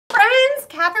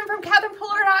Catherine from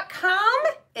CatherinePuller.com.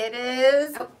 It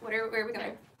is. Oh, where are we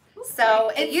going? So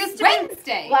it used to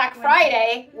Wednesday. be Black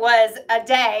Friday was a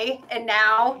day, and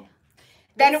now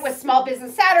then it was Small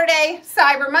Business Saturday,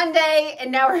 Cyber Monday, and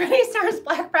now everybody starts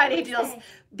Black Friday deals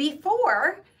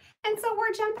before. And so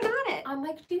we're jumping on it. On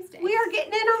like Tuesday. We are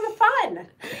getting in on the fun.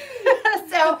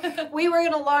 So we were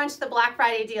going to launch the Black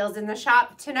Friday deals in the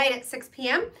shop tonight at 6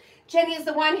 p.m. Jenny is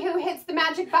the one who hits the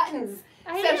magic buttons.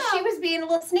 So she was being a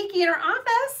little sneaky in her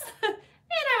office. And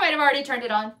I might have already turned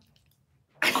it on.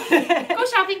 Go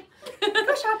shopping.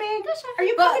 Go shopping. Go shopping. Are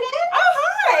you coming in? Oh,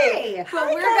 hi. But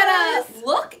Hi, we're guys. gonna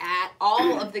look at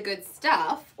all of the good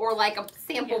stuff, or like a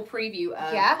sample preview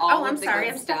of all I'm of the sorry.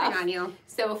 good I'm stuff. stepping on you.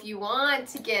 So if you want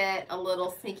to get a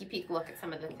little sneaky peek look at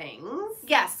some of the things.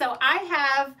 Yes, so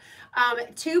I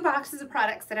have 2 boxes of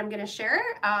products that I'm going to share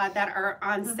that are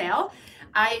on sale.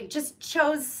 I just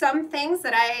chose some things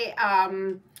that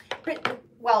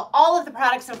well, all of the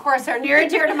products, of course, are near and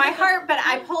dear to my heart, but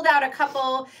I pulled out a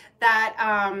couple that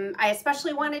I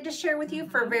especially wanted to share with you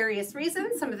for various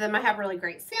reasons. Some of them I have really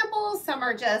great samples. Some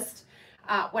are just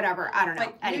whatever. I don't know.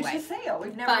 Like, anyway. use the sale.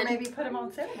 We've never maybe put them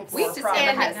on sale before. We just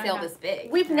never had a sale this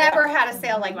big. We've never had a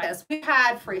sale like this. We've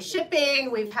had free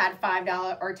shipping. We've had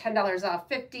 $5 or $10 off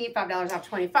 50, $5 off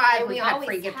 25. And we We've had always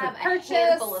free gift have with a purchase.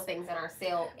 handful of things in our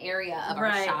sale area of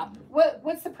our shop.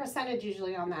 What's the percentage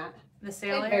usually on that? The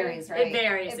sale It varies, right? It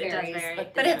varies. It does vary.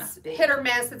 But it's hit or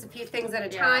miss. It's a few things at a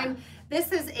time.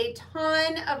 This is a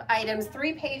ton of items,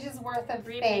 3 pages worth of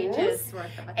things,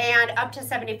 and up to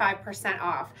 75%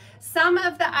 off. Some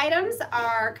of the items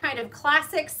are kind of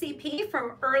classic CP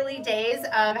from early days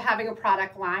of having a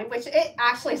product line, which it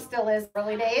actually still is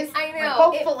early days. I know.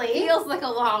 Hopefully. It feels like a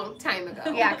long time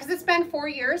ago. Yeah, because it's been 4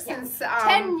 years since.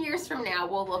 10 years from now,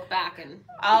 we'll look back and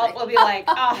we'll be like,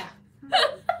 oh,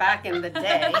 back in the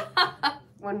day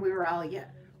when we were all young.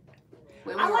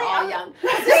 When we were all young.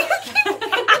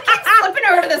 Flipping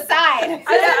over to the side.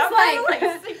 I was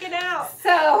like sticking out.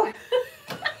 So,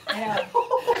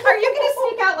 are you going to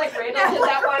sneak out like Randall did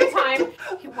that one time?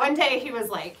 One day he was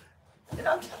like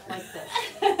this.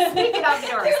 Sneaking out the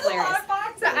door is hilarious.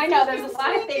 So I know, there's a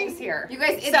lot of things here. You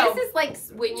guys, this is like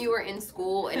when you were in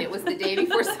school and it was the day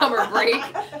before summer break.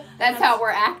 That's how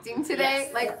we're acting today,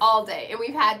 like all day. And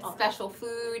we've had special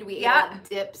food. We ate a lot of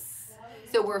dips.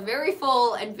 So we're very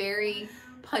full and very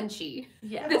punchy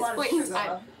at this point in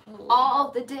time. All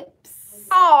the dips.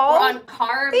 Oh, we're on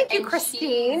carb thank you, and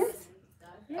Christine. cheese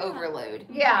overload.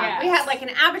 Yeah, we had like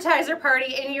an appetizer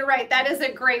party, and you're right, that is a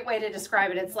great way to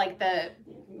describe it. It's like the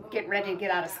get ready to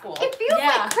get out of school. It feels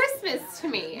like Christmas to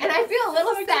me, and I feel a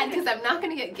little sad because I'm not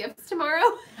going to get gifts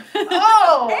tomorrow.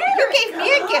 Oh, you gave me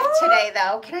a gift today,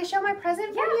 though. Can I show my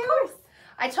present for you? Of course.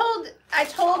 I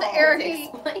told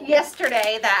Erica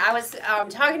yesterday that I was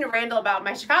talking to Randall about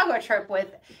my Chicago trip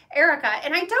with Erica,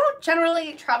 and I don't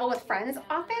generally travel with friends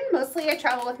often. Mostly I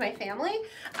travel with my family.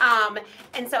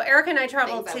 And so Erica and I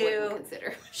traveled to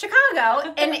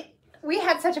Chicago, and we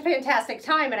had such a fantastic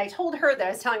time, and I told her that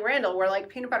I was telling Randall we're like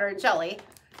peanut butter and jelly.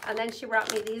 And then she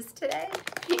brought me these today.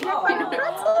 Peanut butter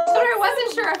pretzels. But I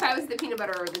wasn't sure if I was the peanut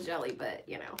butter or the jelly, but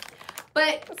you know.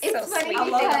 But it's so funny sweet.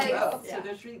 because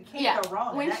So you can't go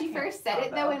wrong. when she first said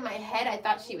it though, in my head I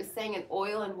thought she was saying an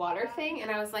oil and water thing,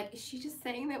 and I was like, is she just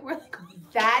saying that we're like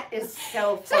that is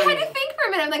so funny. So I had to think for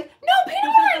a minute. I'm like, no,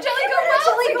 peanut butter and jelly go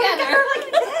well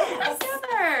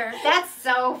together. That's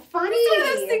so funny. It's one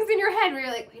of those things in your head where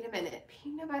you're like, wait a minute,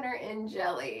 peanut butter and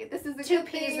jelly. This is a 2 good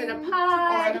peas thing, in a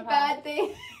pod. or a bad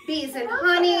thing. Bees and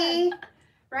honey,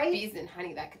 right? Bees and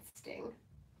honey, that could sting.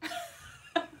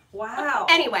 Wow.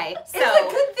 Anyway, so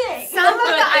it's a good thing. some of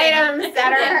the items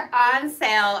that are on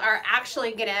sale are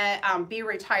actually gonna be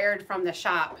retired from the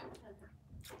shop.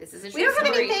 This is a We don't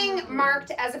have story. anything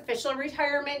marked as official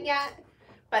retirement yet,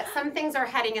 but some things are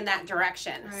heading in that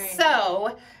direction. Right.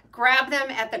 So grab them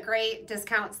at the great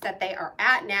discounts that they are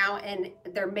at now, and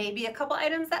there may be a couple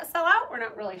items that sell out. We're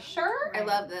not really sure. I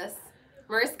love this.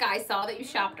 Mariska, I saw that you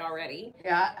shopped already.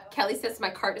 Yeah. Kelly says my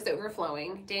cart is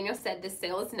overflowing. Daniel said this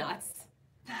sale is nuts.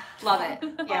 Love it.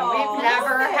 Yeah, we've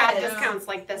never had discounts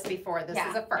like this before. This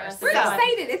is a first. We're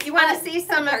excited. It's You want to fun. see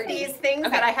some of these things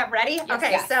that I have ready?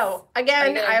 Okay, yes. so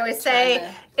again, I'm I always gonna say,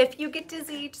 turn if you get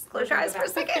dizzy, just close your eyes for a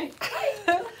second.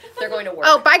 They're going to work.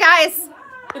 Oh, bye guys.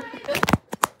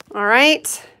 All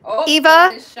right. Oh,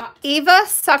 Eva this is shock.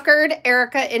 suckered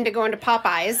Erica into going to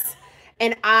Popeyes,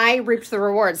 and I reaped the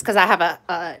rewards because I have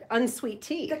a unsweet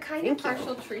tea. The kind of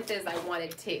partial truth is I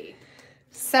wanted tea.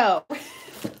 So,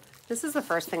 this is the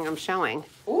first thing I'm showing.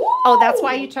 Ooh. Oh, that's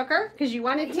why you took her? Because you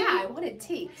wanted tea? Yeah, I wanted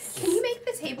tea. Can you make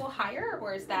the table higher,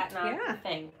 or is that not Yeah. a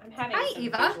thing? I'm having Hi, some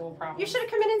Eva. visual problems. You should have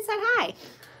come in and said hi.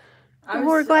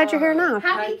 We're glad you're here now.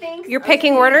 Happy Thanksgiving. You're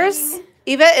picking orders?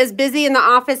 Eva is busy in the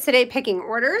office today picking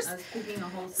orders. I was picking a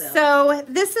wholesale. So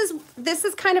this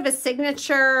is kind of a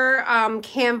signature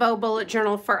Canvo bullet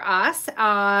journal for us.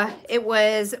 It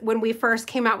was when we first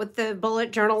came out with the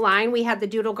bullet journal line. We had the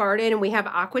Doodle Garden and we have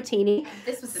Aquatini.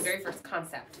 This was the very first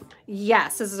concept.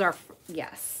 Yes, this is our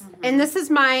and this is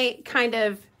my kind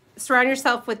of surround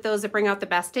yourself with those that bring out the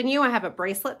best in you. I have a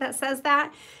bracelet that says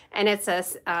that, and it's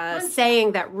a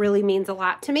saying that really means a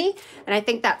lot to me, and I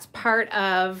think that's part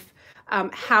of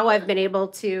how I've been able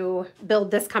to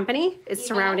build this company is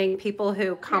surrounding people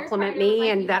who compliment me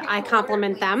and that I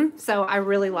compliment them. So I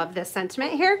really love this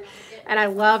sentiment here. And I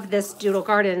love this Doodle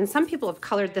Garden. And some people have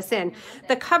colored this in.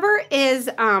 The cover is,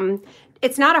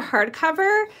 it's not a hard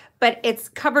cover, but it's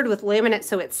covered with laminate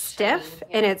so it's stiff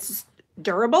and it's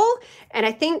durable. And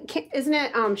I think, isn't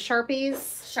it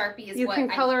Sharpies? Sharpie is you what can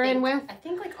color in with. I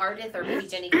think like Ardith or maybe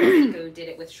Jenny Casico did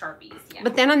it with Sharpies. Yeah.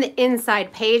 But then on the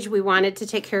inside page, we wanted to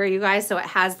take care of you guys, so it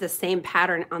has the same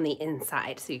pattern on the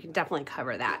inside. So you can definitely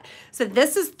cover that. So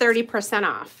this is 30%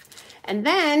 off. And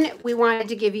then we wanted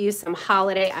to give you some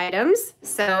holiday items.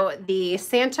 So the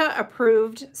Santa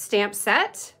approved stamp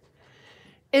set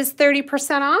is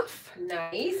 30% off.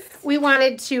 Nice. We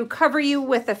wanted to cover you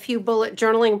with a few bullet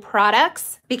journaling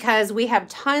products because we have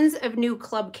tons of new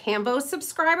Club Canvo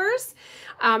subscribers.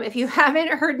 If you haven't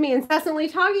heard me incessantly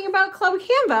talking about Club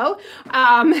Canvo,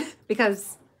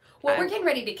 because well, we're getting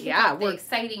ready to kick off the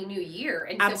exciting new year,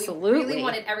 and so we really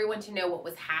wanted everyone to know what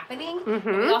was happening.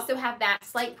 We also have that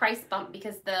slight price bump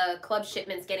because the club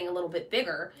shipment's getting a little bit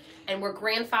bigger, and we're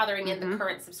grandfathering in the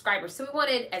current subscribers. So we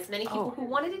wanted as many people who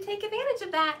wanted to take advantage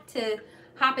of that to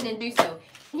hop in and do so.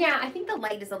 Yeah, I think the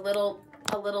light is a little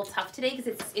tough today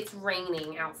because it's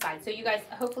raining outside. So you guys,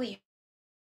 hopefully.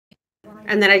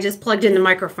 And then I just plugged in the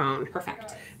microphone.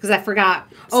 Perfect. Because I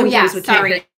forgot. Oh yeah,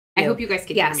 sorry. I hope you guys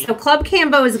can hear me. So Club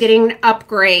Canvo is getting an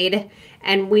upgrade,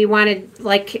 and we wanted,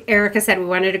 like Erica said, we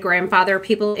wanted to grandfather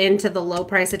people into the low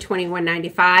price of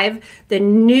 $21.95. The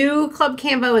new Club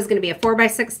Canvo is going to be a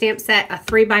 4x6 stamp set, a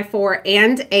 3x4,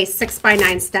 and a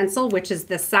 6x9 stencil, which is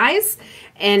this size.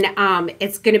 And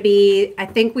it's going to be, I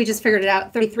think we just figured it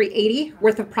out, $33.80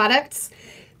 worth of products.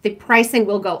 The pricing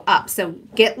will go up, so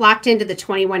get locked into the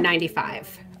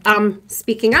 $21.95.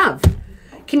 Speaking of,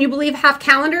 can you believe Half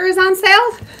Calendar is on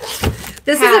sale?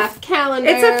 This Half Calendar.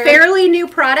 It's a fairly new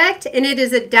product, and it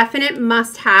is a definite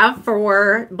must-have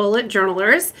for bullet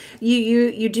journalers.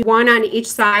 You do one on each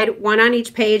side, one on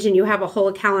each page, and you have a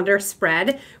whole calendar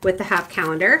spread with the Half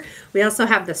Calendar. We also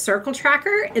have the circle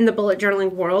tracker. In the bullet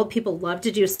journaling world, people love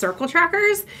to do circle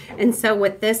trackers, and so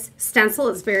with this stencil,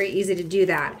 it's very easy to do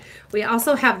that. We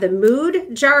also have the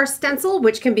mood jar stencil,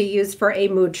 which can be used for a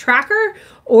mood tracker,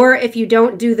 or if you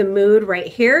don't do the mood right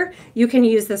here, you can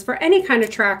use this for any kind of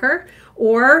tracker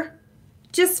or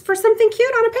just for something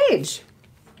cute on a page.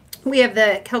 We have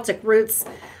the Celtic Roots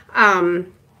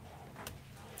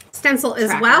stencil as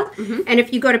well. And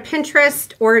if you go to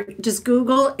Pinterest or just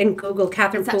Google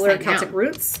Catherine Pooler Celtic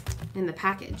Roots in the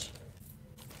package.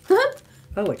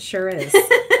 Oh, it sure is.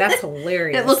 That's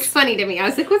hilarious. It looked funny to me. I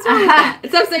was like, what's wrong with that?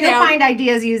 It's upside down. You'll find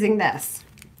ideas using this.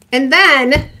 And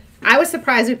then I was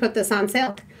surprised we put this on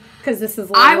sale because this is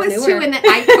a little I was newer. too, and then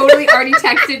I totally already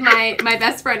texted my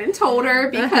best friend and told her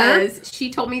because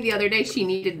she told me the other day she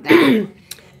needed that.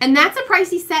 And that's a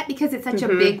pricey set because it's such a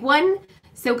big one.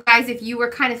 So guys, if you were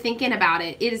kind of thinking about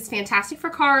it, it is fantastic for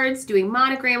cards, doing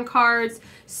monogram cards,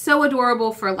 so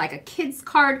adorable for like a kid's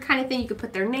card kind of thing. You could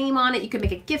put their name on it. You could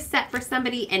make a gift set for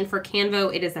somebody. And for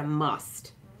Canvo, it is a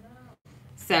must.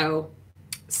 So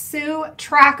Sue,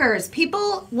 trackers.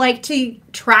 People like to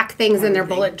track things in their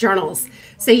bullet journals.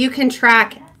 So you can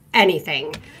track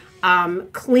anything.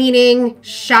 Cleaning,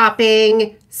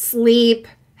 shopping, sleep,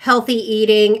 healthy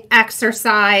eating,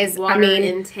 exercise, water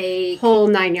intake, whole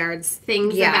 9 yards.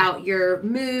 Things about your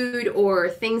mood or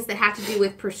things that have to do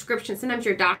with prescriptions. Sometimes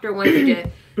your doctor wants you to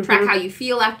track how you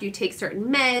feel after you take certain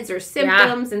meds or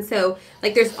symptoms. And so,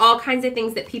 like, there's all kinds of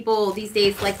things that people these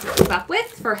days like to keep up with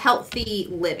for healthy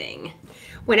living.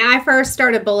 When I first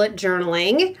started bullet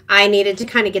journaling, I needed to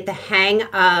kind of get the hang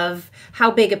of how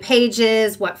big a page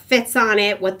is, what fits on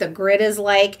it, what the grid is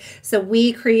like. So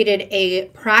we created a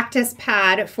practice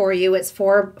pad for you. It's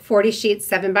 40 sheets,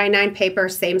 7x9 paper,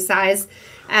 same size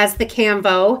as the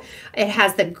Canvo. It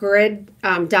has the grid,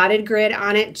 dotted grid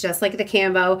on it, just like the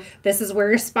Canvo. This is where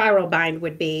your spiral bind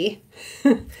would be.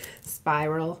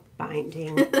 Spiral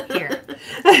binding here.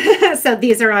 So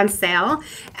these are on sale.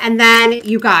 And then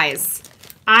you guys,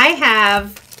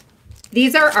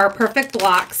 these are our perfect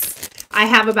blocks. I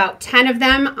have about 10 of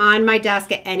them on my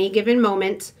desk at any given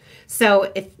moment.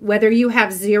 So whether you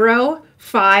have 0,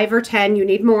 5, or 10, you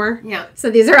need more. Yeah. So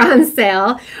these are on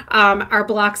sale. Our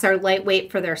blocks are lightweight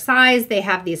for their size. They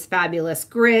have these fabulous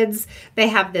grids. They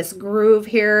have this groove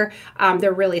here.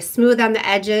 They're really smooth on the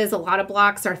edges. A lot of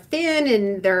blocks are thin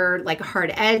and they're like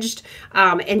hard edged.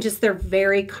 And just they're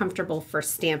very comfortable for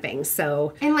stamping.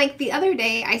 So, and like the other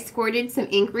day, I squirted some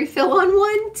ink refill on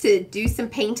one to do some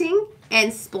painting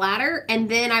and splatter. And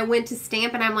then I went to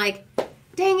stamp and I'm like,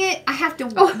 dang it, I have to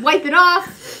wipe it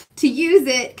off to use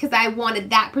it because I wanted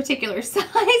that particular size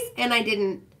and I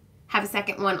didn't have a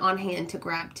second one on hand to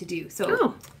grab to do.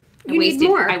 So you need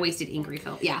more. I wasted ink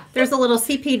refill. Yeah. There's a little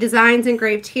CP Designs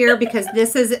engraved here because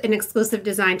this is an exclusive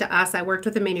design to us. I worked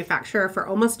with a manufacturer for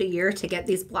almost a year to get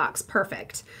these blocks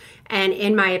perfect. And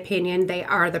in my opinion, they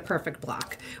are the perfect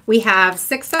block. We have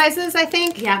 6 sizes, I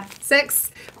think. Yeah. 6.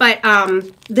 But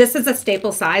this is a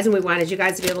staple size, and we wanted you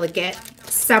guys to be able to get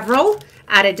several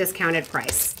at a discounted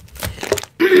price.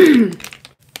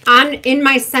 In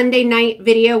my Sunday night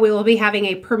video, we will be having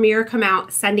a premiere come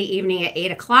out Sunday evening at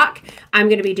 8 o'clock. I'm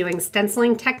going to be doing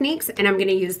stenciling techniques, and I'm going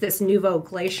to use this Nuvo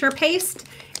Glacier paste.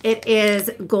 It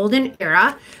is Golden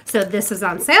Era, so this is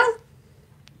on sale.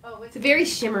 Oh, it's very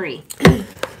shimmery.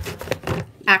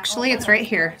 Actually, it's right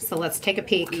here, so let's take a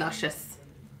peek. Luscious.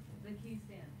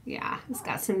 Yeah, it's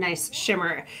got some nice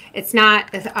shimmer. It's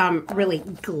not really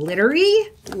glittery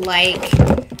like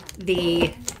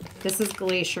this is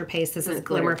Glacier paste. This is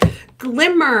Glimmer.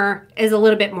 Glimmer is a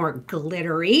little bit more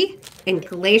glittery, and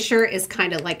Glacier is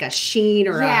kind of like a sheen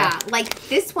or like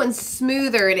this one's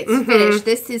smoother and it's finished.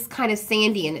 This is kind of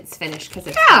sandy and it's finished because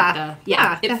it's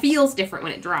it feels different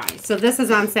when it dries. So this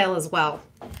is on sale as well.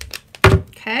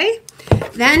 Okay,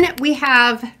 then we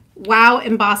have Wow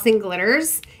Embossing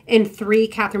Glitters in 3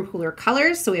 Catherine Pooler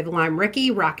colors. So we have Lime Ricky,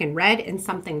 Rockin' Red, and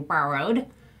Something Borrowed.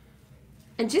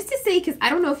 And just to say, because I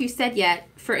don't know if you said yet,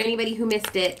 for anybody who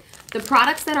missed it, the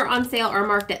products that are on sale are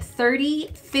marked at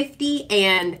 30, 50,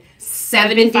 and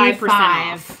 75%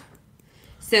 off.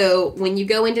 So when you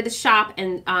go into the shop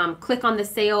and click on the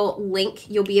sale link,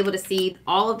 you'll be able to see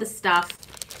all of the stuff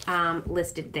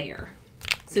listed there.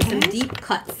 So some deep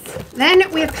cuts.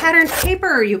 Then we have patterned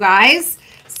paper, you guys.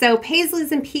 So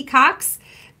Paisleys and Peacocks.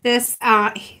 This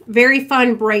very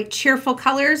fun, bright, cheerful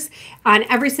colors. On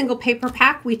every single paper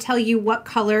pack, we tell you what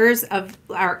colors of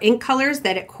our ink colors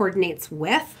that it coordinates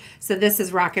with. So this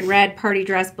is Rockin' Red, Party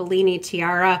Dress, Bellini,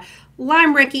 Tiara,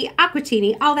 Lime Ricky,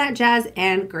 Aquatini, all that jazz,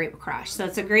 and Grape Crush. So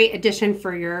it's a great addition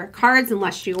for your cards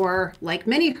unless you're like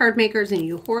many card makers and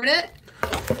you hoard it.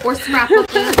 Or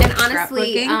scrapbooking. And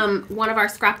honestly, one of our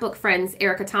scrapbook friends,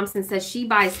 Erica Thompson, says she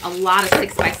buys a lot of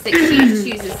 6x6. She just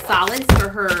uses solids for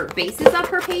her bases of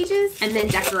her pages and then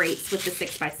decorates with the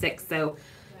 6x6. So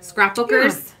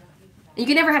scrapbookers, you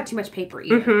can never have too much paper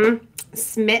either.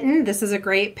 Smitten, this is a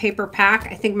great paper pack.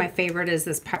 I think my favorite is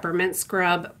this Peppermint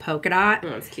Scrub Polka Dot. Oh,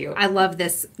 that's cute. I love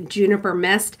this Juniper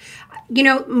Mist. You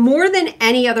know, more than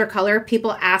any other color,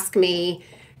 people ask me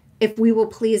if we will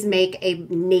please make a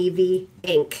navy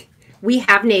ink. We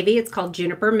have navy. It's called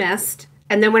Juniper Mist.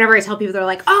 And then whenever I tell people, they're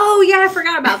like, oh, yeah, I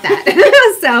forgot about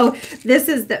that. So this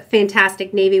is the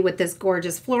fantastic navy with this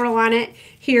gorgeous floral on it.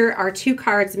 Here are 2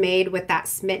 cards made with that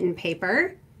Smitten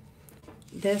paper.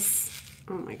 This,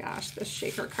 oh my gosh, this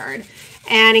shaker card.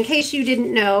 And in case you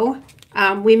didn't know,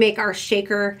 we make our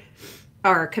shaker,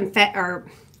 our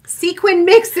sequin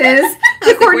mixes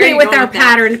to coordinate with our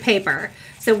patterned paper.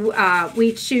 So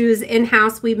we choose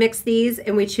in-house, we mix these,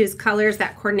 and we choose colors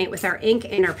that coordinate with our ink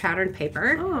and our patterned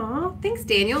paper. Oh, thanks,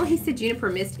 Daniel. He said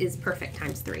Juniper Mist is perfect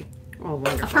 ×3. Oh,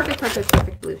 wonderful.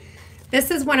 Perfect blue.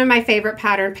 This is one of my favorite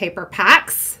patterned paper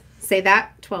packs. Say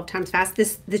that 12 times fast.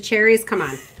 The cherries, come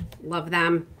on. Love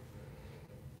them.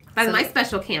 That's my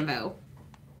special Canvo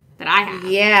that I have.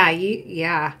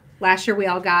 Yeah. Last year we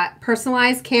all got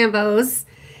personalized Canvos.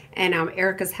 And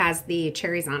Erica's has the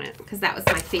cherries on it. Because that was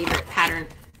my favorite pattern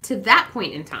to that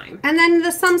point in time. And then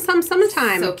the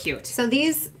summertime. So cute. So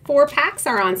these 4 packs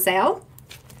are on sale.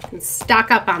 And stock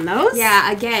up on those.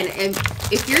 Yeah, again, and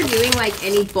if you're doing like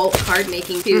any bulk card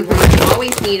making too, you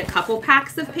always need a couple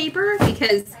packs of paper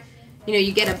because, you know,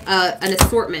 you get an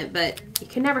assortment, but you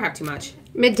can never have too much.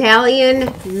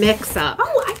 Medallion Mix-Up.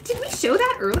 Oh, did we show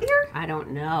that earlier? I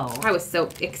don't know. I was so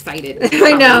excited.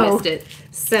 I know. Missed it.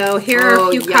 So here are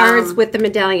a few cards with the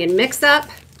Medallion Mix-Up.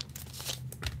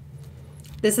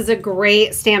 This is a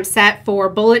great stamp set for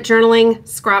bullet journaling,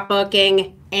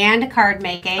 scrapbooking, and card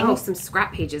making. Oh, some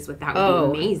scrap pages with that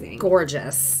would be amazing.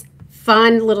 Gorgeous.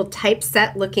 Fun little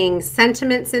typeset looking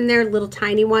sentiments in there, little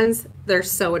tiny ones. They're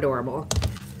so adorable.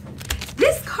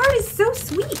 This card is so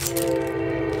sweet.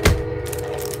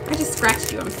 I just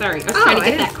scratched you. I'm sorry. I was trying to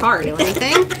get that card. Feel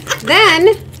anything?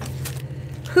 Then,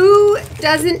 who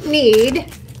doesn't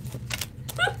need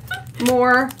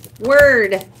more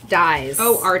word dies?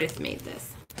 Oh, artist made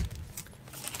this.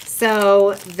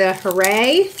 So the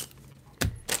hooray,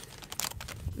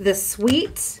 the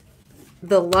sweet,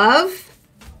 the love.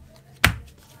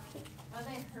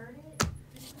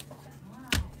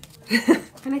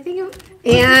 And I think it was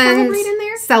And Celebrate in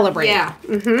there? Celebrate. Yeah.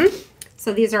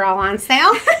 So these are all on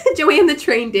sale. Joanne, the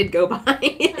train did go by.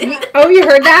 Oh, you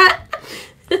heard that?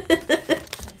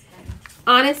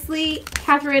 Honestly,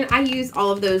 Catherine, I use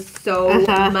all of those so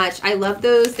much. I love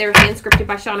those. They're hand scripted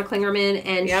by Shauna Klingerman,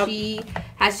 and she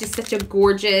has just such a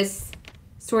gorgeous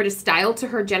sort of style to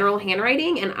her general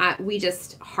handwriting, and we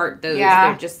just heart those. Yeah.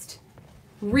 They're just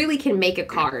really can make a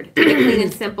card. They're clean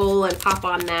and simple and pop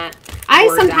on that. I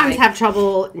word sometimes die. have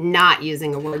trouble not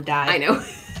using a word die. I know.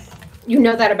 You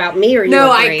know that about me, or you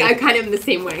No, agree? I kind of am the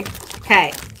same way.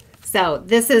 Okay, so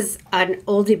this is an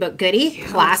oldie but goodie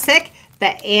classic. The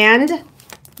and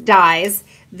dies.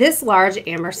 This large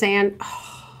ampersand.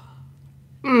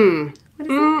 What is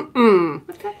that?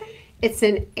 What's that thing? It's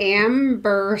an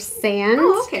ampersand.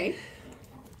 Oh, okay.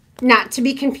 Not to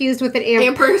be confused with an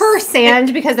Ampersand.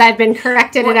 ampersand because I've been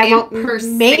corrected and I won't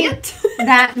ampersand. make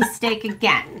that mistake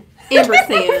again.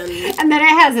 Ampersand. And then it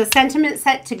has a sentiment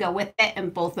set to go with it,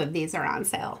 and both of these are on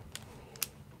sale.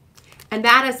 And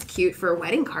that is cute for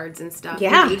wedding cards and stuff.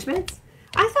 Yeah. Engagements.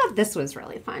 I thought this was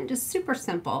really fun. Just super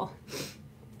simple.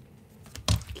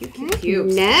 Cute, cute, cute.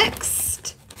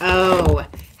 Next. Oh,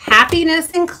 Happiness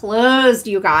Enclosed,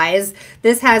 you guys.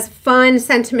 This has fun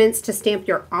sentiments to stamp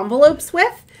your envelopes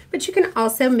with, but you can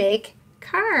also make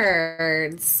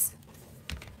cards.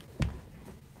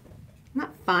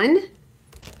 Not fun?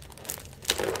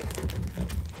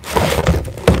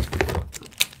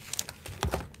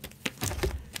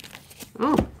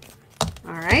 Oh,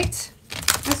 all right.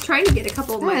 I was trying to get a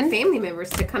couple of my Fun. family members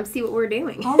to come see what we're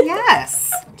doing. Oh,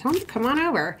 yes. Tell them to come on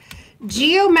over.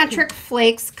 Geometric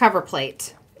Flakes cover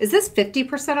plate. Is this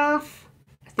 50% off?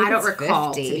 I don't it's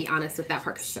recall, 50. to be honest, with that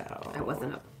part. So- I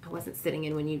wasn't sitting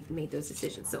in when you made those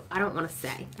decisions, so I don't want to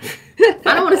say.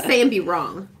 I don't want to say and be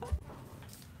wrong.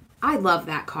 I love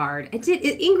that card.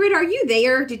 Ingrid, are you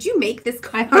there? Did you make this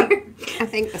card? I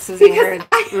think this is Because weird.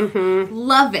 I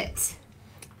love it.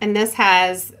 And this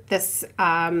has this,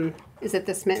 is it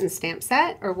the Smitten stamp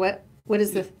set? Or what? What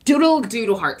is this?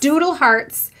 Doodle Hearts. Doodle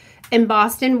Hearts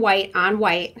embossed in white on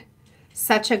white.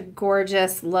 Such a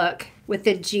gorgeous look with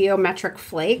the geometric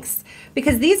flakes.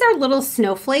 Because these are little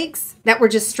snowflakes that were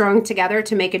just strung together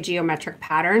to make a geometric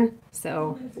pattern.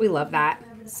 So we love that.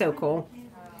 So cool.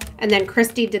 And then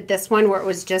Christy did this one where it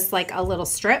was just like a little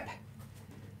strip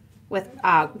with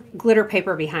glitter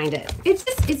paper behind it.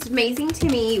 It's amazing to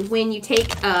me when you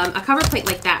take a cover plate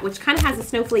like that, which kind of has a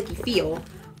snowflakey feel,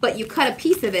 but you cut a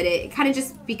piece of it, it kind of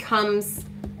just becomes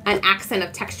an accent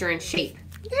of texture and shape.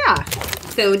 Yeah.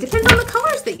 So it depends on the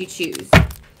colors that you choose.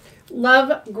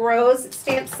 Love Grows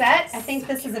stamp set. I think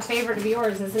this is a favorite of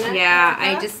yours, isn't it? Yeah,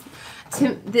 I just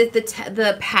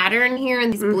the pattern here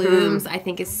and these blooms I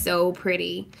think is so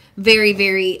pretty. Very,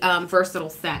 very versatile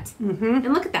set.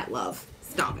 And look at that love.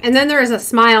 Stop it. And then there is a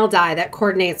smile die that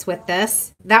coordinates with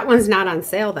this. That one's not on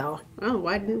sale though. Oh,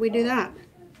 why didn't we do that?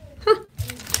 Huh.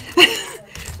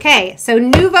 Okay, so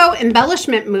Nuvo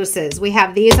embellishment mousses. We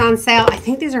have these on sale. I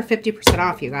think these are 50%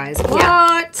 off, you guys.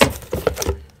 What?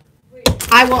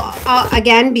 I will,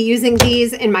 again, be using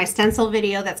these in my stencil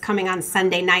video that's coming on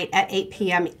Sunday night at 8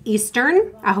 p.m.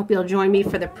 Eastern. I hope you'll join me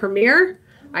for the premiere.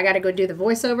 I got to go do the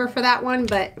voiceover for that one,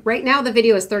 but right now the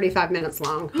video is 35 minutes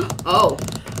long. Oh.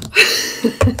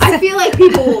 I feel like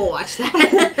people will watch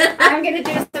that. I'm going to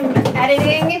do some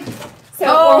editing. So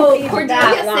Oh, it won't be Cordelia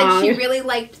that said long. she really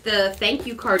liked the thank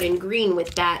you card in green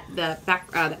with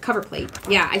the cover plate.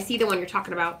 Yeah, I see the one you're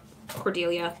talking about,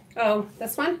 Cordelia. Oh,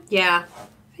 this one? Yeah,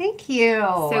 Thank you.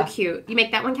 so cute. You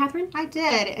make that one, Catherine? I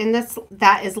did. And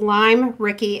that is Lime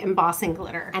Ricky embossing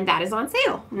glitter. And that is on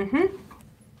sale.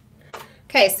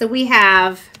 Okay, so we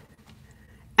have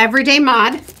Everyday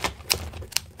Mod,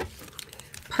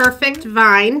 Perfect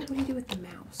Vine. What do you do with the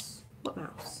mouse? What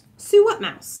mouse? Sue, what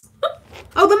mouse?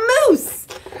 Oh, the moose!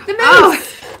 The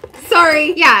mouse! Oh.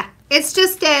 Sorry. Yeah, it's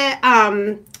just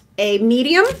a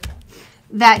medium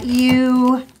that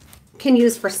you can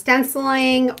use for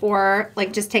stenciling or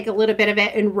like just take a little bit of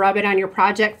it and rub it on your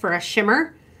project for a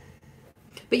shimmer.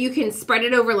 But you can spread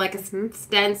it over like a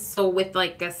stencil with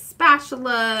like a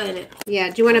spatula and it... Yeah,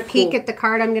 do you want to peek Cool. at the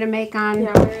card I'm going to make on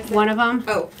one of them?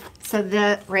 Oh.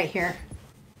 So right here.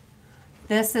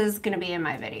 This is going to be in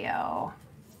my video.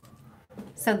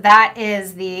 So that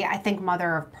is the, I think,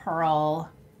 Mother of Pearl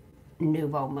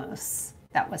Nuvo Mousse.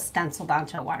 that was stenciled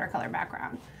onto a watercolor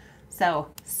background.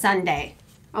 So Sunday,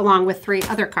 along with 3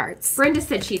 other cards. Brenda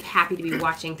said she's happy to be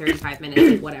watching 35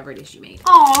 minutes of whatever it is you made.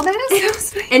 Oh, that is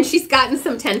so sweet. And she's gotten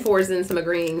some 10-4s and some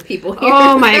agreeing people here.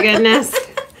 Oh my goodness.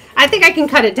 I think I can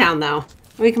cut it down though.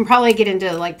 We can probably get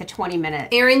into like the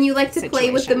 20-minute. Erin, you like to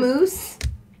play with the situation. mousse?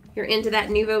 You're into that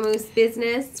Nuvo Mousse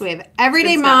business? So we have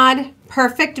Everyday Good stuff. Mod,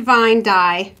 Perfect Vine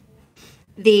die,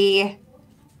 the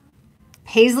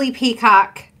Paisley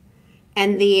Peacock,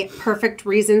 and the Perfect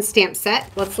Reason stamp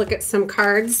set. Let's look at some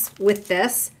cards with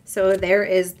this. So there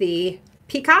is the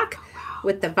Peacock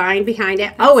with the vine behind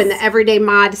it. Oh, and the Everyday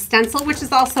Mod stencil, which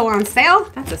is also on sale.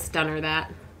 That's a stunner,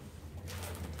 that.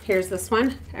 Here's this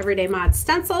one, Everyday Mod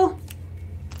stencil.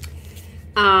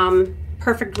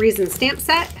 Perfect Reason stamp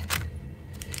set.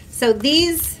 So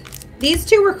these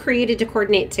 2 were created to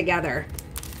coordinate together.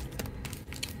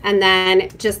 And then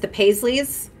just the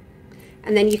Paisleys.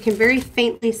 And then you can very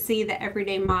faintly see the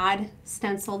Everyday Mod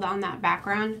stenciled on that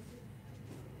background.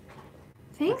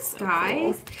 Thanks,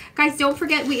 guys. Guys, don't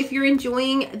forget, if you're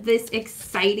enjoying this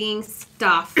exciting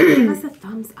stuff, give us a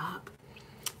thumbs up.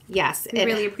 Yes, We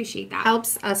really appreciate that.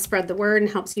 helps us spread the word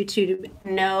and helps you to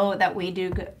know that we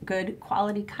do good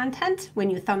quality content. When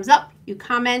you thumbs up, you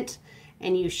comment,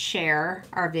 and you share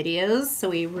our videos. So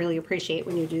we really appreciate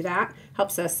when you do that.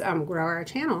 Helps us grow our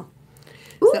channel.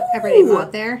 So Everyday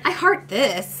Mod there. I heart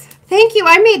this. Thank you.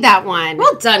 I made that one.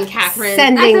 Well done, Catherine.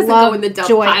 Sending that doesn't love, go in the dump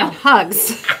joy, pile. and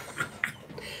hugs.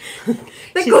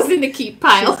 That goes in the keep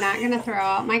pile. She's not going to throw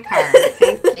out my card.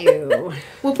 Thank you.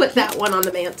 We'll put that one on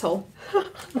the mantle.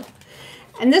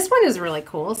 And this one is really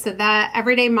cool. So that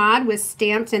Everyday Mod was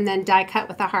stamped and then die cut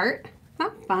with a heart.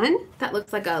 Not fun. That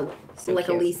looks like a cute.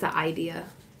 Lisa idea.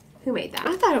 Who made that?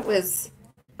 I thought it was...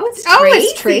 Oh, it's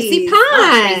Tracy Tracy's.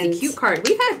 Oh, Pond. Tracy, cute card.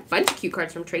 We've had a bunch of cute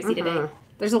cards from Tracy today.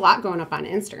 There's a lot going up on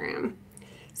Instagram.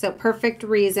 So Perfect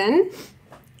Reason.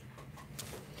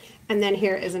 And then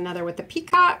here is another with the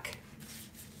peacock.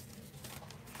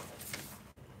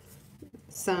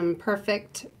 Some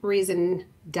Perfect Reason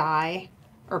die.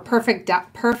 Or Perfect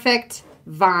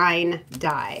Vine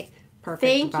die. Perfect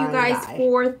Thank you Vine guys die.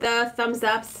 for the thumbs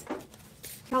ups.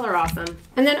 Y'all are awesome.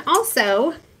 And then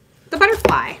also the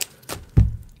butterfly.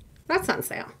 That's on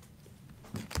sale.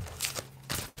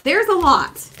 There's a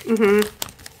lot. Mm-hmm.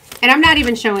 And I'm not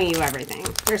even showing you everything.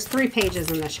 There's 3 pages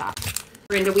in the shop.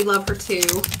 Brenda, we love her too.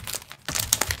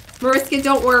 Mariska,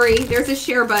 don't worry. There's a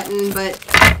share button, but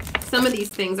some of these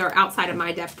things are outside of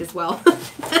my depth as well.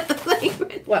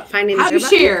 Like, What, finding how the to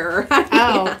share button? share.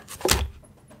 Oh.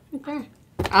 Okay.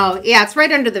 Oh, yeah, it's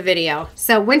right under the video.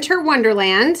 So Winter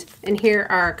Wonderland, and here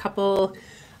are a couple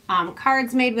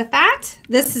cards made with that.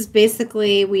 This is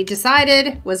basically, we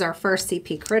decided, was our first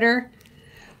CP critter,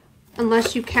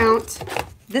 unless you count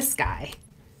this guy.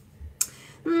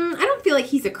 I don't feel like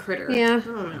he's a critter. Yeah. I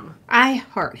don't know. I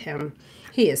heart him.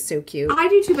 He is so cute. I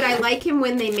do too, but I like him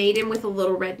when they made him with a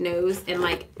little red nose and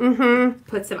like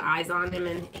put some eyes on him,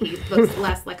 and he looks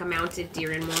less like a mounted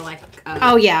deer and more like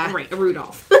Oh, yeah. right, a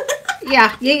Rudolph.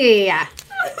 Yeah.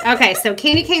 Okay, so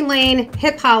Candy Cane Lane,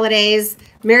 Hip Holidays,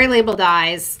 Merry Label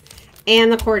dies,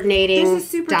 and the coordinating There's a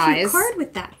super dies. cute card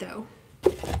with that though.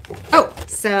 Oh,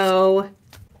 so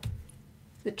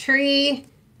the tree,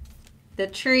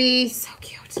 So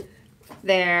cute.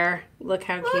 there. Look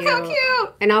how cute. Look how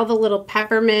cute. And all the little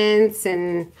peppermints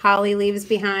and holly leaves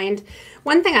behind.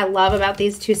 One thing I love about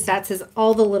these 2 sets is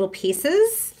all the little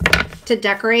pieces to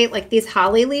decorate, like these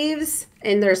holly leaves.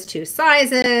 And there's 2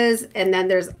 sizes, and then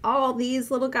there's all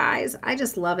these little guys. I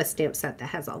just love a stamp set that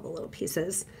has all the little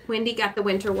pieces. Wendy got the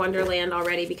Winter Wonderland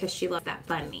already because she loves that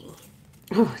bunny.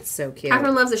 Oh, it's so cute.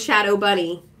 Catherine loves a shadow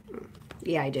bunny.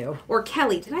 Yeah, I do. Or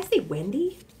Kelly. Did I say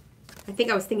Wendy? I think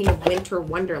I was thinking of Winter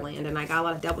Wonderland, and I got a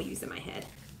lot of W's in my head.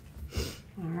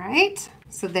 All right.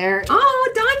 So there.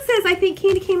 Oh, Dawn says I think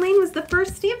Candy Cane Lane was the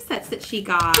first stamp sets that she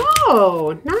got.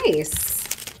 Oh, nice.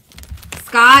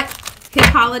 Scott, Hip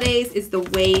Holidays is the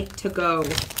way to go.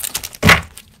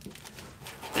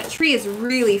 That tree is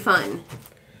really fun.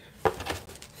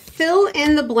 Fill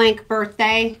in the blank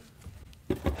birthday.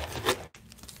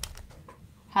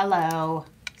 Hello.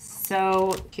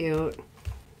 So cute. You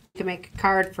can make a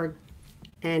card for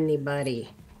anybody.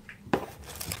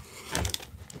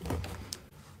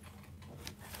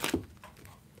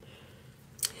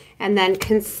 And then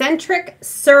concentric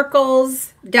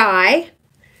circles die.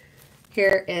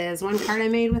 Here is one card I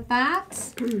made with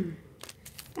that. And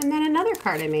then another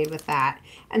card I made with that.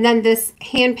 And then this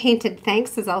hand-painted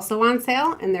thanks is also on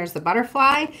sale. And there's the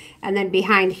butterfly. And then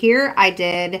behind here, I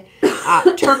did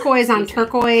turquoise on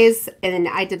turquoise. And then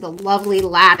I did the lovely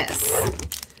lattice,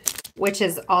 which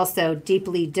is also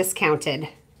deeply discounted.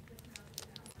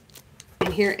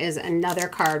 And here is another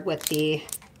card with the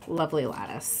lovely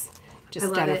lattice. Just I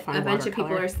love done a it. fun A bunch of people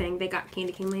watercolor. are saying they got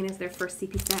Candy Cane Lane as their first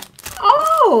CP set.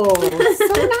 Oh,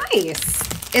 so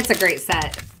nice. It's a great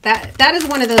set. That is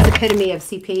one of those epitome of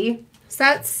CP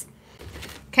sets.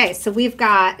 Okay, so we've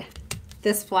got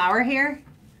this flower here.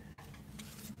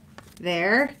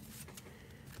 There.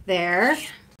 These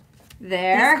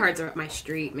cards are up my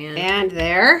street, man. And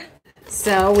there.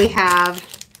 So we have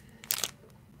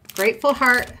Grateful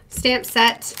Heart stamp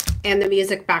set and the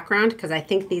music background, because I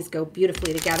think these go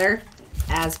beautifully together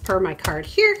as per my card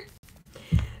here.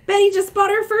 Betty just bought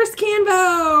her first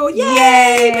Canvo.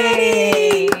 Yay,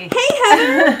 Betty! Hey,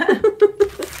 Heather.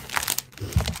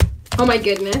 Oh my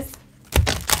goodness.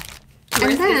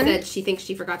 Marissa said she thinks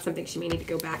she forgot something. She may need to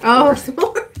go back. Oh, some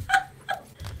more.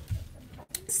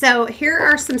 So here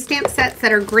are some stamp sets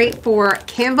that are great for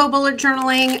Canvo bullet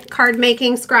journaling, card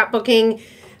making, scrapbooking,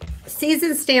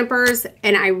 seasoned stampers,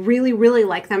 and I really, really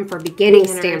like them for beginning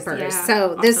stampers. Yeah,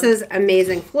 so awesome. This is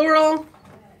Amazing Floral.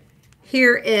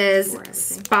 Here is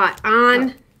Spot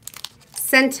On.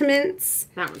 Sentiments.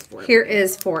 That one's for Here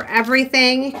is For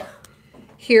Everything.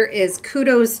 Here is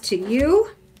Kudos to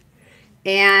You.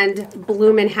 And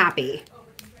Bloomin' Happy.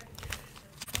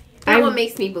 That one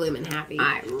makes me bloom and happy.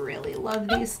 I really love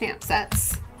these stamp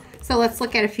sets. So let's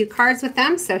look at a few cards with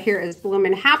them. So here is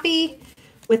Bloomin' Happy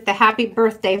with the happy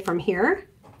birthday from here.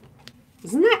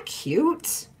 Isn't that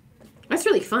cute? That's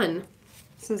really fun.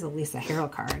 This is a Lisa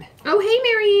Harrell card. Oh, hey,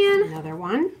 Marianne. Another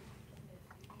one.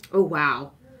 Oh,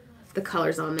 wow. The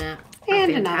colors on that are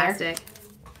And fantastic.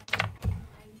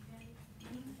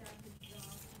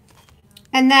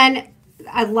 And then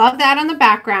I love that on the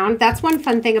background. That's one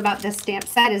fun thing about this stamp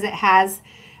set is it has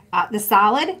the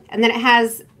solid, and then it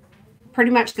has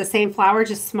pretty much the same flower,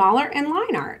 just smaller, and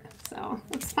line art. So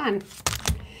it's fun.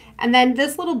 And then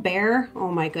this little bear,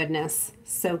 oh my goodness,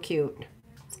 so cute.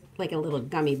 Like a little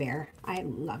gummy bear. I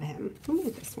love him. Who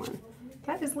made this one?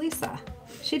 That is Lisa.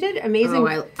 She did amazing.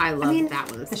 Oh, I love that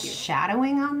one. The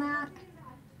shadowing on that.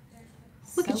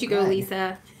 Look So at you go, good.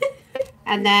 Lisa.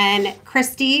 And then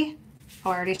Christy.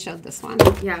 Oh, I already showed this one.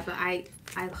 Yeah, but I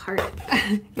heart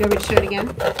it. You want me to show it again?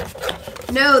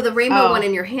 No, the rainbow Oh. one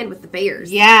in your hand with the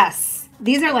bears. Yes.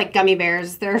 These are like gummy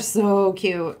bears. They're so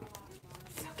cute.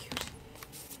 So cute.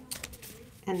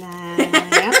 And then,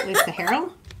 yeah, Lisa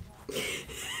Harrell.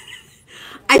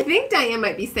 I think Diane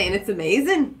might be saying it's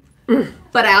amazing.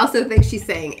 But I also think she's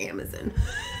saying Amazon.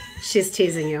 She's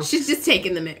teasing you. She's just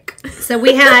taking the mic. So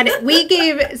we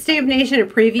gave Stamp Nation a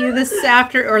preview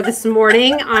this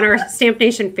morning on our Stamp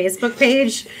Nation Facebook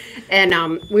page.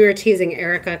 And we were teasing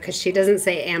Erica because she doesn't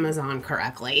say Amazon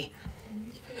correctly.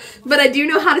 But I do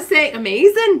know how to say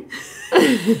amazing.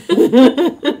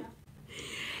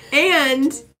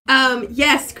 And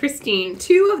yes, Christine,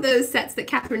 2 of those sets that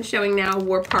Catherine's showing now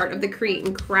were part of the Create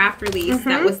and Craft release.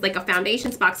 That was like a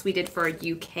foundations box we did for a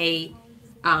UK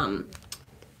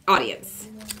audience.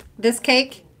 This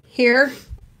cake here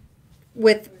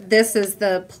with this is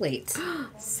the plate.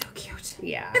 So cute.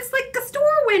 Yeah. It's like a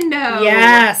store window.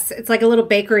 Yes. It's like a little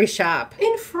bakery shop.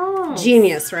 In France.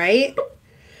 Genius, right?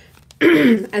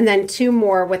 And then 2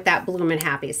 more with that Bloomin'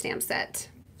 Happy stamp set.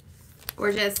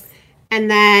 Gorgeous. And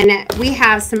then we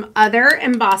have some other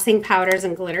embossing powders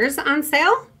and glitters on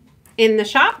sale in the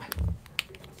shop.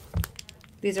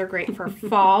 These are great for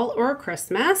fall or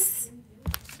Christmas.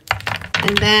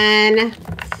 And then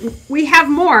we have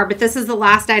more, but this is the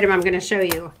last item I'm going to show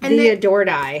you. And the Adore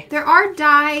die. There are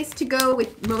dies to go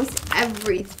with most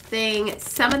everything.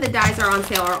 Some of the dies are on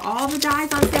sale. Are all the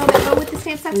dies on sale that go with the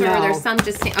stamp sets? Or are No. there some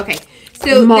just... Okay.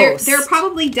 So Most. there are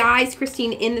probably dies,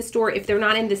 Christine, in the store. If they're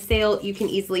not in the sale, you can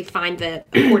easily find the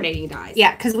coordinating dies.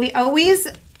 Yeah, because we always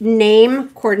name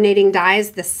coordinating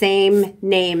dies the same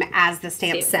name as the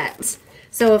stamp set.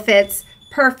 So if it's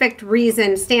Perfect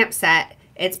Reason stamp set,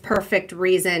 it's Perfect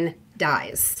Reason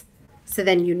dies. So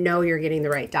then you know you're getting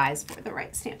the right dies for the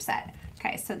right stamp set.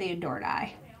 Okay, so the Adore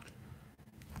die.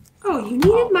 Oh, you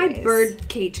needed my Always. bird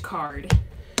cage card.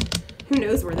 Who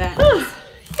knows where that is?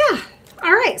 Yeah.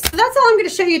 All right, so that's all I'm going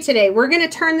to show you today. We're going to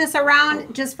turn this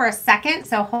around just for a second.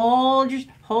 So hold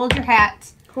your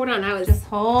hat. Hold on, I was Just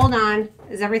hold on.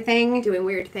 Is everything? doing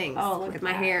weird things. Oh, look with at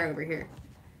my that. hair over here.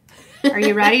 Are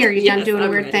you ready? Are you done Yes, doing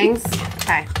I'm weird ready. things?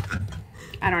 Okay.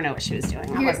 I don't know what she was doing.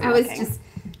 I was looking. just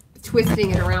twisting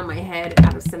it around my head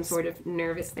out of some sort of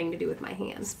nervous thing to do with my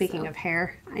hands. Speaking of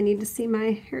hair, I need to see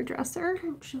my hairdresser.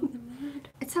 Don't show them that.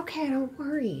 It's okay. Don't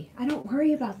worry. I don't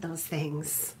worry about those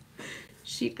things.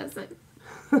 She doesn't.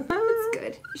 It's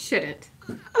good. You shouldn't.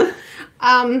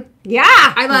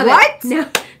 Yeah. I love what? it. No,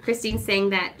 Christine's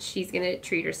saying that she's going to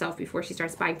treat herself before she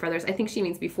starts buying for others. I think she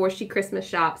means before she Christmas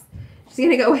shops, She's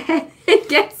going to go ahead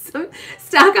and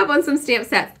stock up on some stamp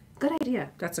sets. Good idea.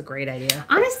 That's a great idea.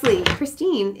 Honestly,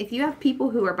 Christine, if you have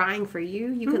people who are buying for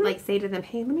you, you could like say to them,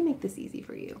 hey, let me make this easy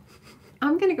for you.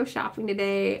 I'm going to go shopping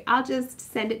today. I'll just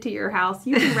send it to your house.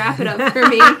 You can wrap it up for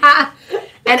me.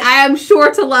 And I am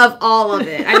sure to love all of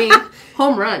it. I mean,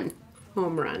 home run.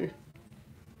 Home run.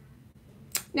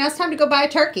 Now it's time to go buy a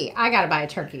turkey. I got to buy a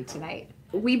turkey tonight.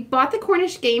 We bought the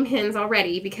Cornish game hens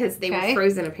already because they were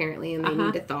frozen apparently and they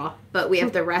need to thaw. But we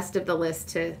have the rest of the list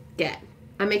to get.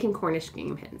 I'm making Cornish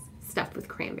game hens stuffed with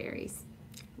cranberries.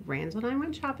 Randall and I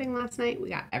went shopping last night. We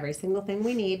got every single thing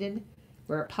we needed.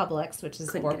 We're at Publix, which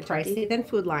is more pricey than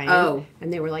Food Lion. Oh.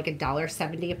 And they were like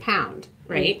 $1.70 a pound.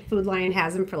 Right. And Food Lion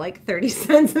has them for like 30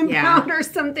 cents a pound or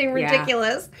something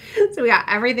ridiculous. So we got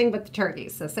everything but the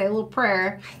turkeys. So say a little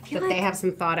prayer that they have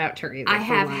some thought out turkeys. I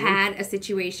have had a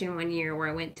situation one year where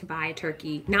I went to buy a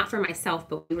turkey, not for myself,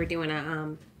 but we were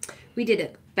doing we did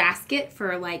a basket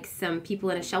for like some people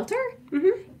in a shelter.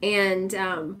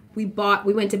 And we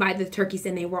went to buy the turkeys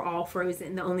and they were all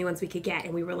frozen, the only ones we could get.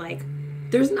 And we were like,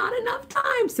 there's not enough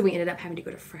time. So we ended up having to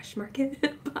go to Fresh Market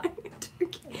and buy a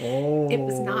turkey. Oh. It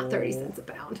was not 30 cents a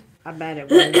pound. I bet it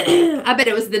was. I bet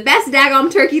it was the best daggone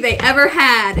turkey they ever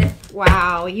had.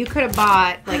 Wow. You could have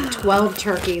bought like 12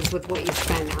 turkeys with what you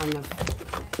spent on the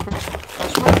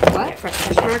Fresh Market. What?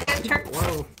 Fresh Market turkey?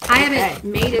 Whoa. I haven't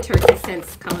made a turkey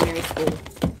since culinary school.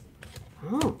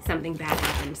 Oh. Something bad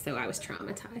happened, so I was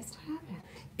traumatized.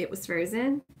 It was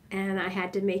frozen, and I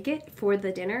had to make it for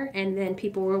the dinner, and then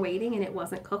people were waiting, and it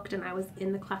wasn't cooked, and I was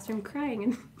in the classroom crying,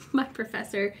 and my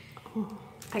professor,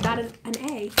 I got an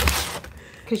A.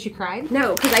 Because you cried?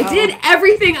 No, because I did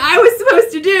everything I was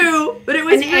supposed to do, but it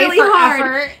was really hard.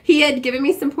 Effort. He had given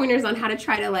me some pointers on how to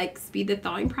try to like speed the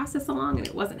thawing process along, and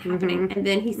it wasn't happening. And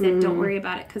then he said, don't worry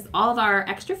about it, because all of our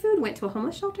extra food went to a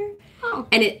homeless shelter,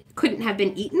 and it couldn't have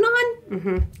been eaten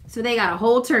on. So they got a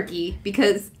whole turkey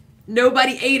because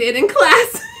nobody ate it in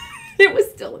class. It was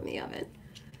still in the oven.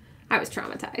 I was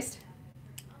traumatized.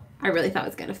 I really thought I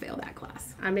was going to fail that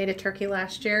class. I made a turkey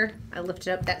last year. I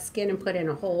lifted up that skin and put in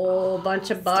a whole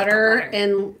bunch of butter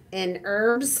and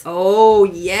herbs. Oh,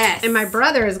 yes. And my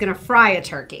brother is going to fry a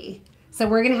turkey. So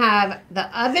we're going to have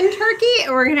the oven turkey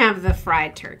or we're going to have the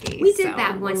fried turkey. We did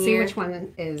that one year. year. See which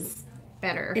one is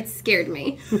better. It scared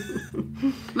me.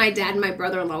 My dad and my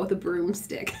brother-in-law with a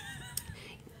broomstick.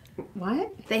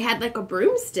 What? They had like a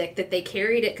broomstick that they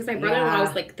carried it because my brother-in-law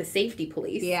was like the safety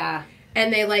police. Yeah.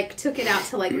 And they like took it out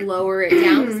to like lower it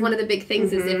down because one of the big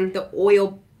things is if the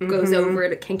oil goes over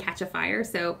it, it can catch a fire.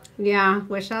 So yeah,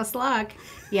 wish us luck.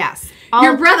 Yes.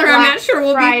 Your brother, I'm not sure,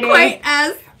 will be quite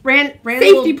as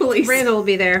safety police. Randall will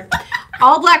be there.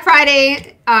 All Black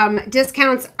Friday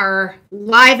discounts are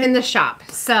live in the shop.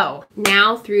 So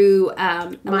now through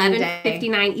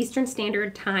 11:59 Eastern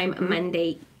Standard Time,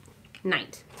 Monday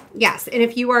night. Yes, and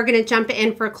if you are going to jump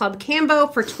in for Club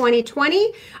Cambo for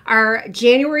 2020, our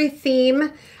January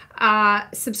theme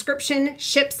subscription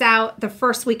ships out the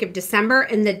first week of December,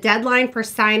 and the deadline for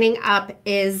signing up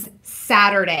is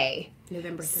Saturday.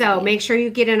 November 30th. So make sure you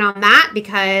get in on that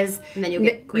because and then you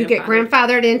get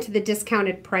grandfathered into the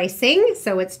discounted pricing.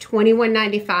 So it's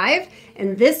 $21.95,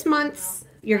 and this month's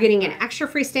you're getting an extra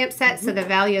free stamp set, so the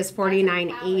value is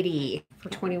 $49.80 for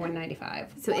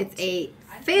 $21.95. So it's a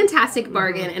fantastic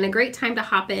bargain and a great time to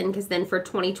hop in because then for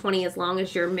 2020, as long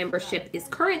as your membership is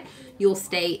current, you'll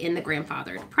stay in the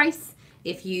grandfathered price.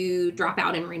 If you drop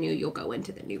out and renew, you'll go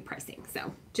into the new pricing.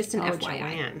 So just an FYI.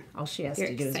 Joanne. All she has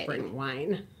Very to do exciting. is bring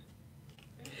wine.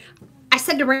 I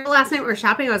said to Randall last night we were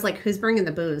shopping, I was like, who's bringing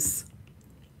the booze?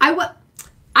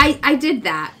 I did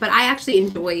that, but I actually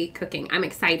enjoy cooking. I'm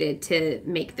excited to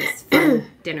make this fun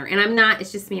dinner. And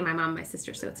it's just me and my mom and my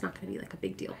sister, so it's not going to be like a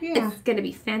big deal. Yeah. It's going to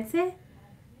be fancy,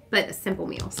 but a simple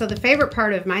meal. So the favorite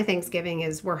part of my Thanksgiving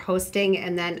is we're hosting,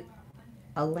 and then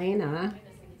Elena,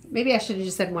 maybe I should have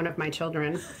just said one of my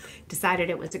children, decided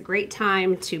it was a great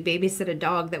time to babysit a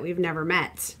dog that we've never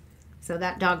met. So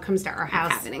that dog comes to our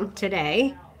house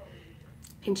today.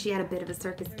 And she had a bit of a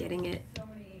circus getting it.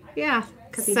 Yeah.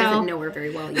 Because he doesn't know her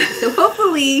very well yet. So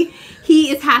hopefully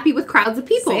he is happy with crowds of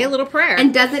people. Say a little prayer.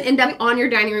 And doesn't end up on your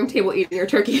dining room table eating your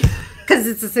turkey. Because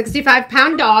it's a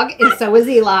 65-pound dog, and so is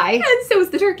Eli. And so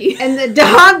is the turkey. And the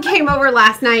dog came over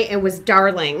last night and was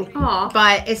darling. Aw.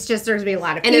 But it's just there's going to be a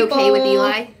lot of people. And okay with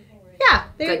Eli? Yeah,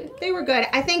 they were good.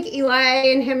 I think Eli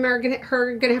and him are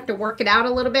gonna have to work it out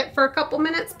a little bit for a couple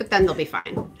minutes, but then they'll be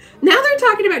fine. Now they're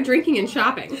talking about drinking and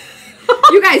shopping.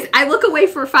 You guys, I look away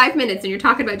for 5 minutes and you're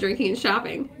talking about drinking and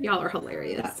shopping. Y'all are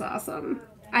hilarious. That's awesome.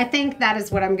 I think that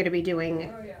is what I'm going to be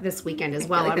doing this weekend as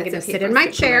well. like I'm going to that's okay sit for in us my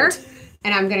to chair promote.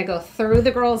 and I'm going to go through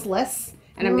the girls' lists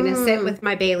and I'm going to sit with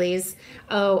my Baileys.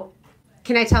 Oh,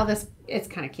 can I tell this? It's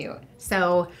kind of cute.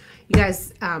 So, you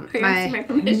guys, my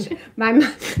permission.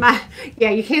 my yeah,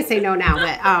 you can't say no now,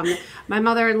 but my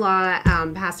mother-in-law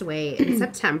passed away in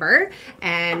September,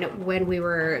 and when we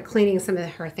were cleaning some of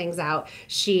her things out,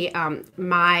 she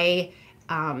my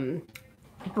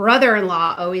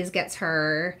brother-in-law always gets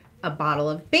her a bottle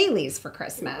of Bailey's for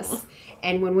Christmas.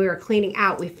 And when we were cleaning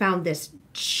out, we found this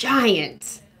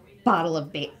giant bottle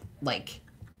of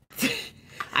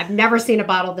I've never seen a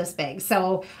bottle this big.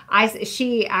 So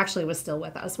she actually was still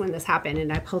with us when this happened,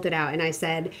 and I pulled it out and I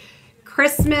said,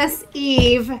 Christmas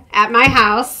Eve at my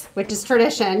house, which is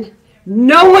tradition,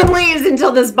 no one leaves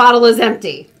until this bottle is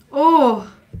empty.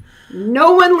 Oh,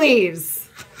 no one leaves.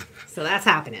 So that's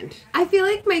happening. I feel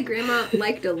like my grandma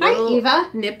liked a little Eva.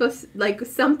 nip of like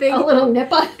something. A little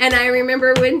nippa. And I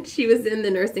remember when she was in the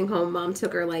nursing home, Mom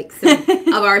took her like some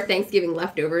of our Thanksgiving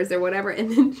leftovers or whatever, and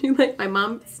then my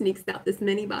mom sneaks out this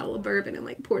mini bottle of bourbon and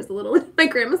like pours a little in my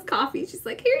grandma's coffee. She's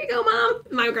like, "Here you go, Mom."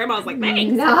 And my grandma was like,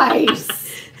 "Thanks."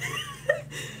 Nice.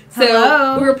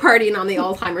 So we were partying on the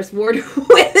Alzheimer's ward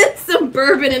with some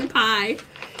bourbon and pie.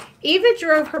 Eva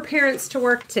drove her parents to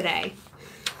work today.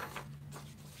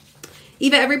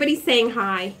 Eva, everybody's saying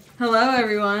hi. Hello,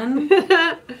 everyone.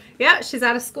 Yeah, she's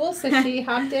out of school, so she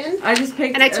hopped in. I just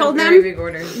picked And I told a very them big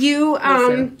order. You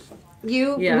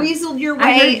Yeah. weaseled your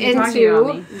I heard way you talking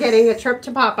about into getting a trip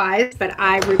to Popeyes, but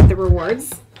I reaped the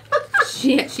rewards.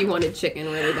 She wanted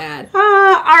chicken really bad. All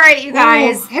right, you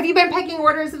guys. Have you been picking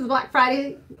orders of the Black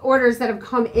Friday orders that have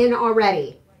come in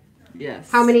already?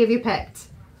 Yes. How many have you picked?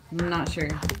 I'm not sure.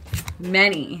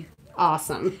 Many.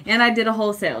 Awesome. And I did a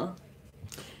wholesale.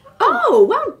 Oh,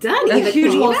 well done, A Eva.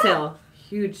 huge Eva. wholesale.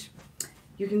 Huge.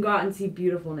 You can go out and see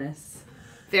beautifulness.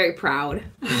 Very proud.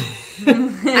 I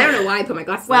don't know why I put my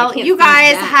glasses on. I Well, can't you see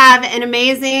guys that. have an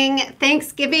amazing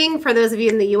Thanksgiving for those of you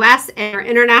in the U.S. and our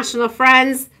international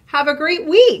friends. Have a great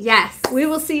week. Yes. We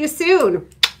will see you soon.